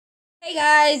Hey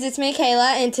guys, it's me,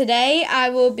 Kayla, and today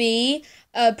I will be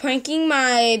pranking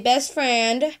my best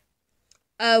friend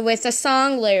with a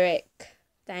song lyric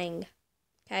thing.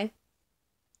 Okay?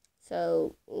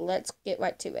 So let's get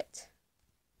right to it.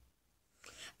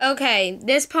 Okay,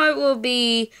 this part will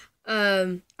be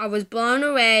I was blown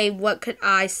away, what could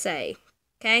I say?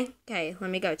 Okay, let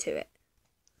me go to it.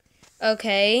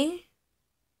 Okay,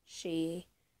 she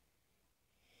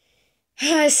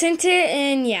sent it,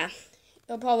 and yeah.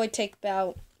 It'll probably take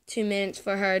about 2 minutes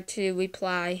for her to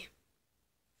reply.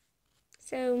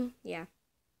 So, yeah.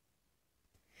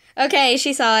 Okay,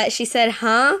 she saw it. She said,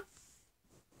 huh?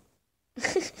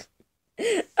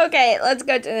 Okay, let's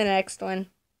go to the next one.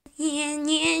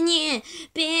 Okay.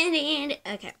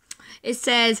 It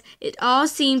says, it all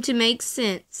seemed to make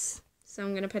sense. So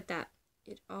I'm going to put that.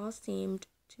 It all seemed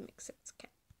to make sense.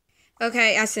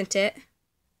 Okay, I sent it.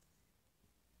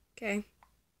 Okay.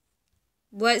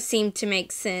 What seemed to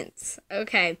make sense?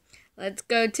 Okay, let's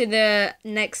go to the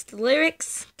next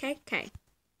lyrics. Okay,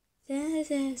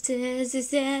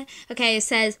 it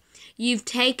says, you've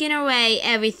taken away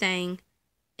everything,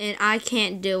 and I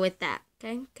can't deal with that.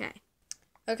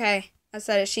 Okay, I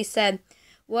said it. She said,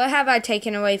 what have I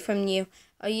taken away from you?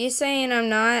 Are you saying I'm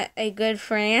not a good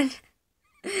friend?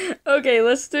 Okay,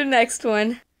 let's do the next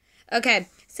one. Okay.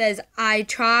 Says, I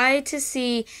try to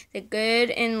see the good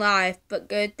in life, but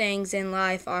good things in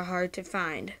life are hard to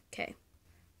find.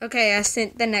 Okay, I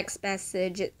sent the next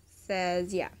message. It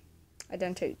says, yeah, I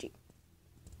done told you.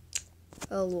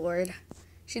 Oh, Lord.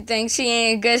 She thinks she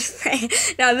ain't a good friend.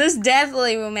 Now, this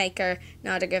definitely will make her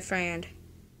not a good friend.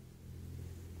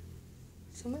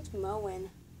 Someone's mowing.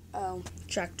 Oh,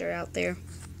 tractor out there.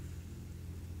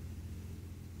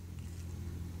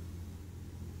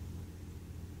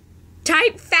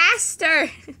 Type faster!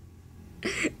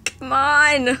 Come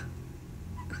on!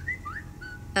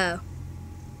 Oh.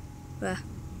 Well,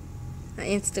 my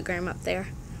Instagram up there.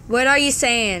 What are you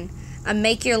saying? I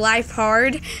make your life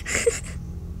hard?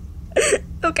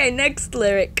 Okay, next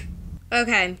lyric.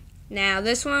 Okay, now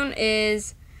this one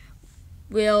is,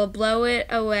 we'll blow it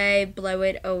away, blow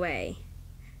it away.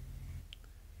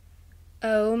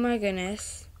 Oh my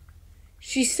goodness.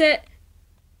 She said,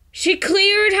 she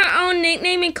cleared her own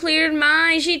nickname and cleared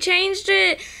mine. She changed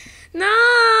it.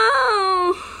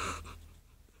 No.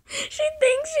 She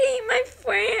thinks she ain't my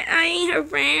friend. I ain't her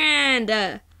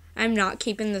friend. I'm not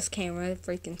keeping this camera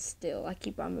freaking still. I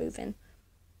keep on moving.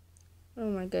 Oh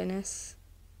my goodness.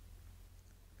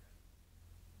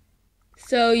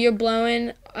 So you're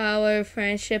blowing our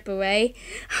friendship away?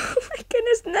 Oh my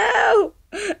goodness, no.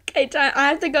 Okay, I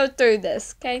have to go through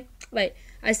this, okay? Wait,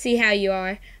 I see how you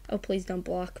are. Oh, please don't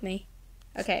block me.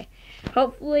 Okay.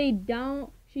 Hopefully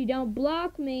she don't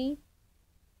block me.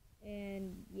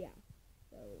 And yeah.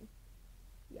 So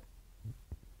yeah.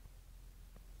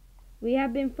 We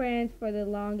have been friends for the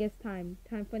longest time.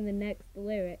 Time for the next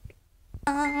lyric.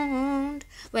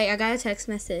 Wait, I got a text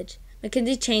message.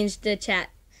 Mackenzie changed the chat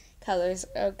colors.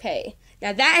 Okay.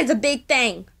 Now that is a big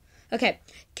thing. Okay.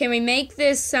 Can we make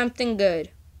this something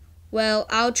good? Well,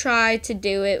 I'll try to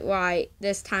do it right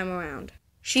this time around.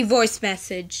 She voice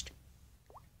messaged.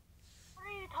 What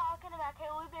are you talking about, Kay?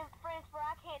 We've been friends for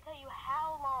I can't tell you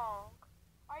how long.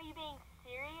 Are you being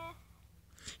serious?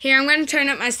 Here, I'm going to turn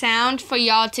up my sound for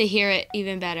y'all to hear it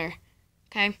even better.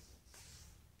 Okay?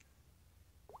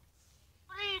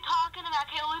 What are you talking about,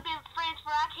 Kay? We've been friends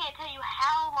for I can't tell you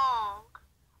how long.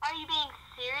 Are you being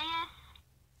serious?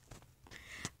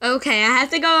 Okay, I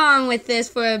have to go on with this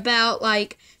for about,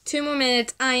 2 more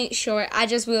minutes. I ain't sure. I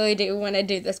just really do want to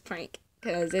do this prank.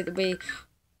 Because it'll be...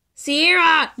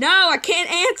 Sierra! No, I can't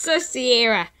answer,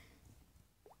 Sierra.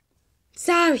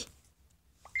 Sorry.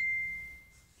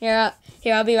 Here,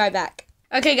 I'll be right back.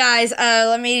 Okay, guys,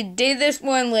 let me do this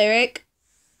one lyric.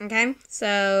 Okay,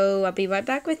 so I'll be right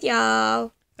back with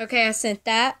y'all. Okay, I sent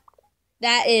that.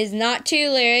 That is not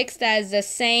 2 lyrics. That is the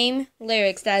same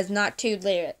lyrics. That is not 2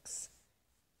 lyrics.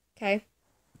 Okay?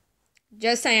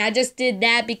 Just saying, I just did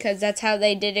that because that's how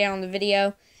they did it on the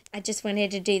video. I just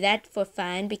wanted to do that for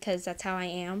fun because that's how I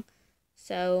am.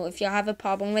 So if y'all have a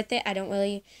problem with it, I don't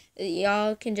really,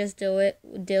 y'all can just deal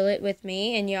it with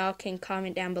me, and y'all can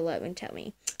comment down below and tell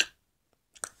me.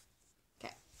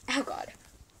 Okay. Oh God.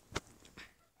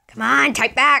 Come on,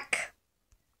 type back.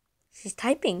 She's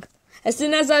typing. As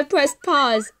soon as I pressed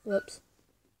pause, whoops.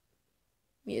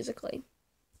 Musically.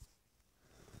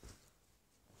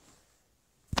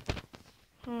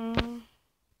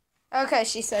 Okay,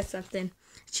 she said something.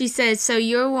 She says, so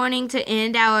you're wanting to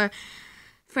end our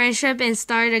friendship and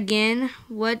start again?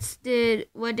 What did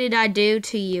I do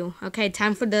to you? Okay,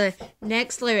 time for the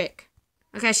next lyric.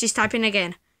 Okay, she's typing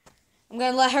again. I'm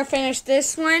gonna let her finish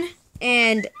this one,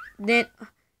 and then,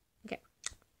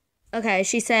 okay.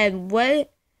 She said, "What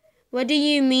do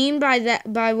you mean by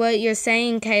that? By what you're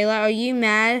saying, Kayla? Are you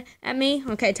mad at me?"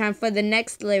 Okay, time for the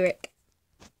next lyric.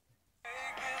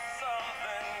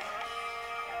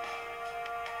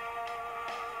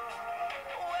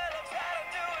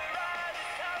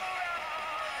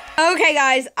 Okay,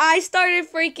 guys, I started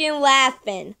freaking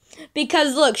laughing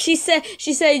because look, she said,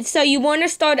 so you want to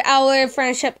start our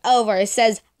friendship over? It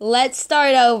says, let's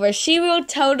start over. She will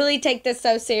totally take this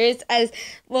so serious as,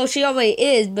 well, she already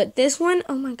is, but this one,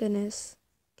 oh my goodness.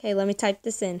 Okay, let me type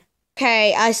this in.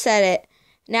 Okay, I said it.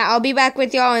 Now I'll be back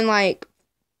with y'all in like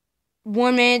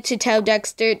 1 minute to tell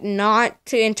Dexter not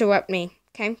to interrupt me.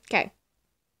 Okay, okay.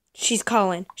 She's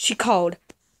calling. She called.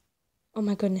 Oh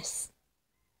my goodness.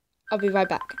 I'll be right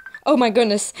back. Oh my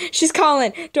goodness, she's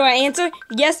calling. Do I answer?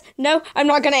 Yes? No? I'm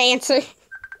not gonna answer.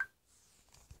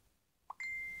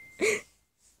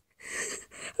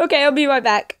 Okay, I'll be right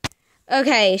back.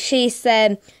 Okay, she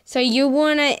said, so you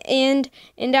wanna end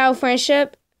our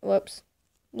friendship? Whoops.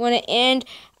 Wanna end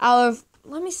our...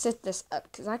 Let me set this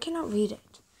up, because I cannot read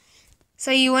it. So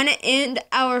you wanna end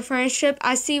our friendship?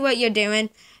 I see what you're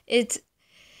doing. It's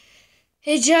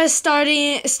just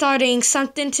starting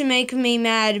something to make me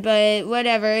mad, but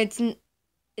whatever. It's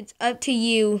up to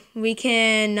you. We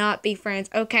cannot be friends.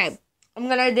 Okay, I'm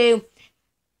gonna do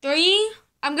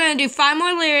 5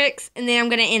 more lyrics, and then I'm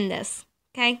gonna end this.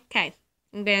 Okay, okay.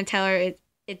 I'm gonna tell her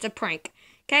it's a prank.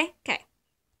 Okay, okay.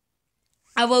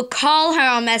 I will call her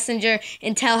on Messenger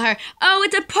and tell her, oh,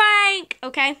 it's a prank.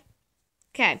 Okay,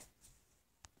 okay.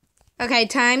 Okay,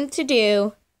 time to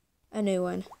do a new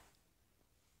one.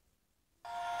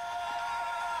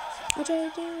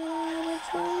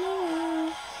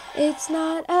 It's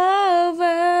not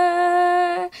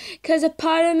over, 'cause a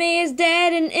part of me is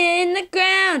dead and in the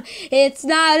ground. It's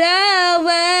not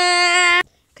over.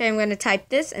 Okay, I'm gonna type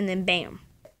this and then bam.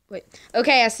 Wait,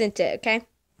 okay, I sent it, okay?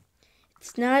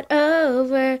 It's not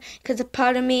over, 'cause a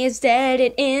part of me is dead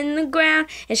and in the ground.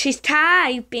 And she's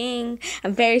typing.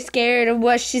 I'm very scared of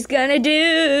what she's gonna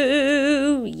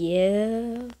do.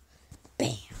 Yeah.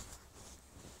 Bam.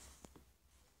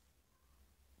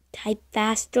 Type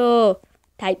faster.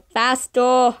 Type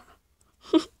faster.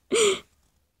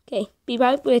 Okay, be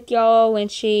right with y'all when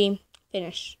she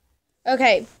finished.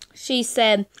 Okay, she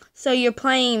said, so you're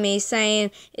playing me,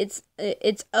 saying it's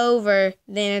over,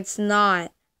 then it's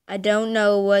not. I don't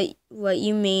know what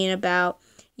you mean about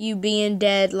you being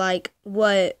dead. Like,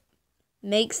 what?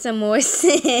 Make some more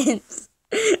sense.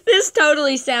 This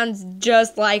totally sounds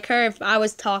just like her if I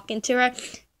was talking to her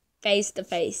face to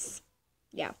face.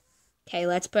 Yeah. Okay,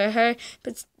 let's put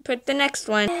the next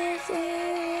one.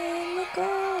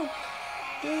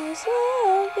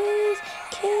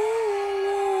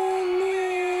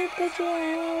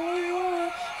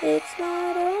 It's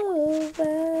not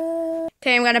over.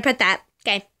 Okay, I'm gonna put that.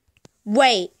 Okay.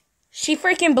 Wait, she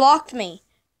freaking blocked me.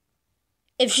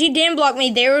 If she didn't block me,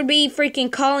 there would be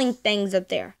freaking calling things up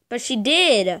there. But she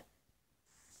did.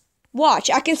 Watch,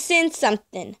 I can send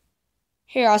something.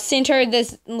 Here, I'll send her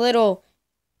this little...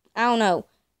 I don't know.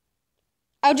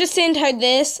 I'll just send her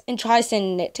this and try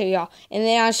sending it to y'all. And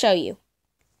then I'll show you.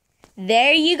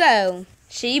 There you go.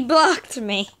 She blocked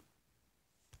me.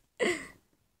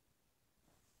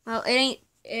 Well, it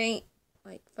ain't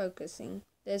like focusing.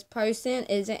 This person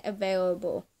isn't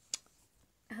available.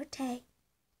 Okay.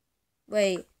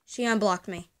 Wait, she unblocked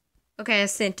me. Okay, I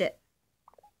sent it.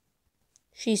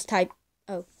 She's typed.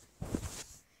 Oh.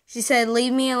 She said,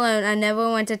 leave me alone. I never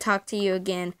want to talk to you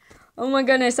again. Oh my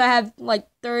goodness, I have like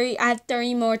 30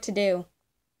 more to do.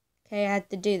 Okay, I have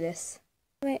to do this.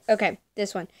 Wait, okay,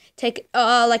 this one. Take it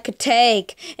all I could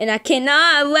take, and I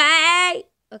cannot wait.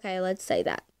 Okay, let's say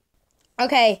that.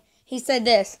 Okay, he said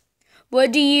this.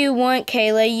 What do you want,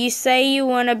 Kayla? You say you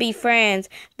want to be friends,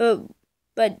 but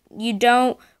you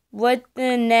don't. What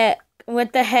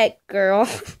the heck, girl?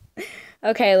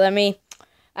 Okay,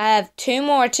 I have 2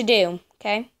 more to do.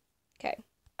 Okay? Okay.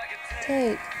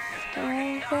 Take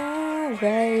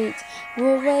right.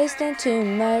 We're wasting too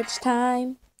much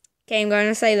time. Okay, I'm going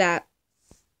to say that.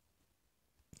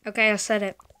 Okay, I said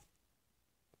it.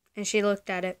 And she looked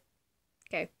at it.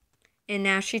 Okay. And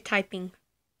now she's typing.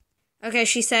 Okay,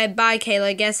 she said, bye,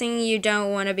 Kayla. Guessing you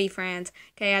don't want to be friends.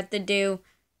 Okay, I have to do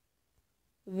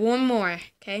 1 more.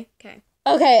 Okay, okay.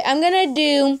 Okay, I'm going to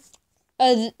do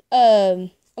I'm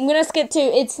going to skip to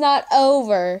It's Not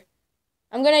Over.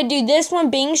 I'm going to do this one,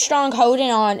 Being Strong,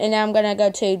 Holding On, and then I'm going to go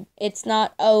to It's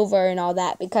Not Over and all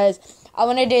that because I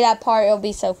want to do that part. It'll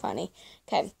be so funny.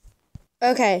 Okay.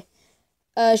 Okay.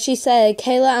 She said,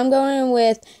 Kayla, I'm going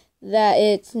with that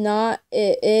it's not,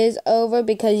 it is over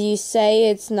because you say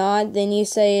it's not, then you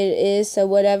say it is, so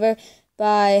whatever.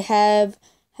 Bye.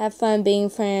 Have fun being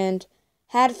friends.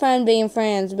 Had fun being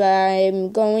friends, but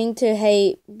I'm going to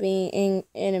hate being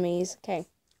enemies. Okay,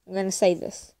 I'm going to say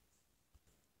this.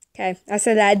 Okay, I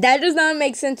said that. That does not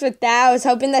make sense with that. I was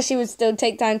hoping that she would still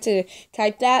take time to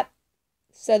type that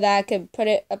so that I could put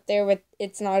it up there with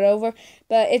it's not over,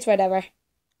 but it's whatever.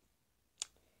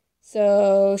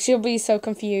 So she'll be so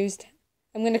confused.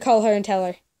 I'm going to call her and tell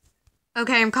her.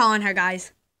 Okay, I'm calling her,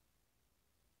 guys.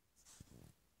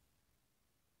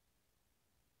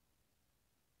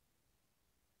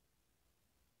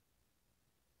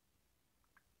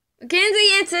 Mackenzie,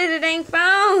 answer the dang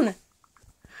phone.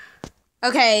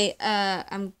 Okay,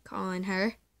 I'm calling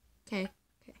her. Okay.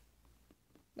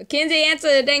 Mackenzie,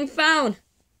 answer the dang phone.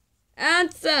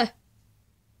 Answer.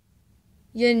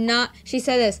 You're not, she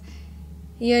said this.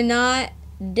 You're not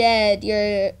dead.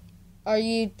 Are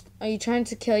you trying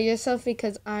to kill yourself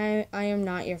because I am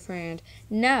not your friend?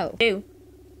 No. Ew.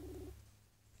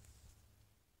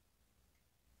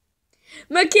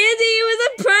 Mackenzie, it was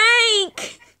a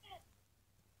prank.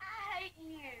 I hate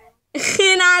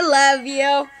you. And I love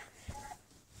you.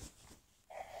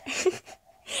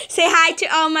 Say hi to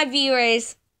all my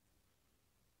viewers.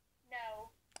 No.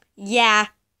 Yeah.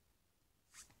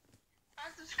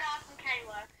 Unsubscribe from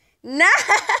Kayla. No.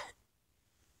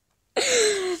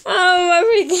 Oh my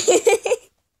freaking.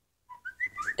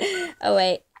 Oh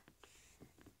wait.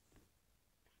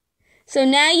 So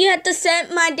now you have to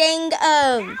set my dang Now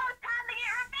it's time to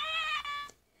get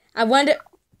revenge. I wonder.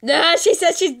 She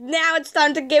says now it's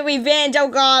time to get revenge. Oh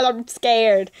God, I'm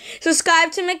scared.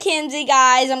 Subscribe to Mackenzie,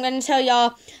 guys. I'm gonna tell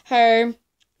y'all her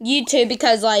YouTube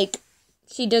because like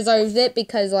she deserves it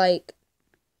because like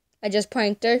I just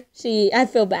pranked her. I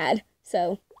feel bad.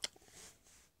 So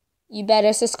you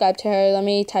better subscribe to her. Let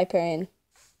me type her in.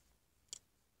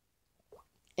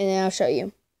 And then I'll show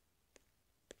you.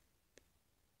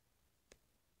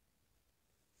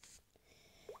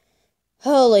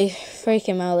 Holy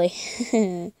freaking moly.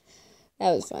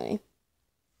 That was funny.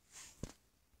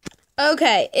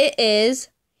 Okay, it is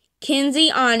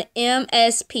Kenzie on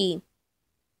MSP.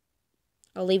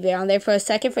 I'll leave it on there for a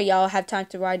second for y'all have time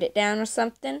to write it down or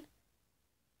something.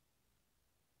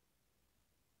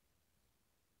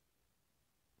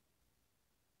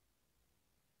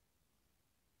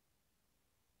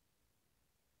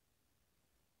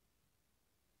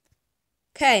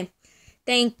 Okay,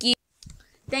 thank you.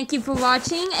 Thank you for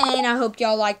watching, and I hope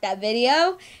y'all liked that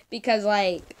video, because,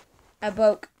 like, I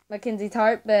broke Mackenzie's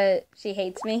heart, but she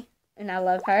hates me, and I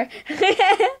love her.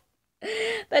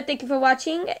 But thank you for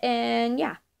watching, and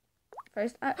yeah.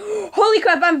 First, holy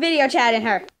crap, I'm video chatting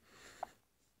her.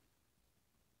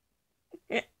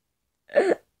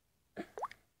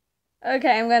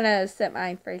 Okay, I'm gonna set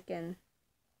my freaking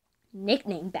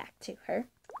nickname back to her.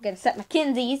 I'm gonna set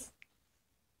Mackenzie's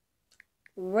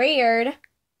Reared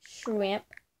Shrimp.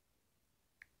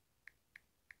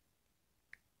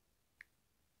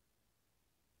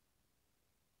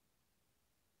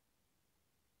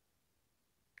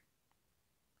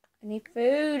 I need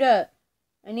food. I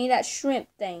need that shrimp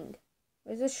thing.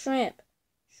 Where's the shrimp?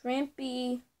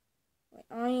 Shrimpy. Wait,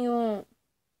 on you.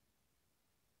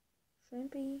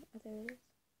 Shrimpy. Oh, there it is.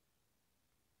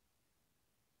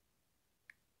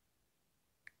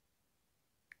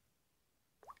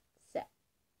 Set.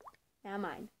 Now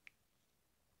mine.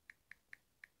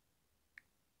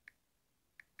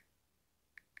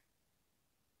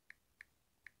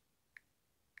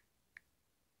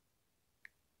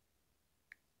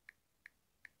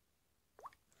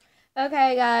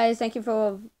 Okay, guys, thank you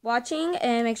for watching,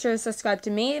 and make sure to subscribe to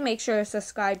me, make sure to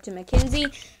subscribe to Mackenzie,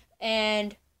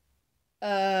 and,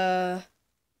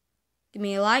 give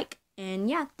me a like, and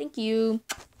yeah, thank you.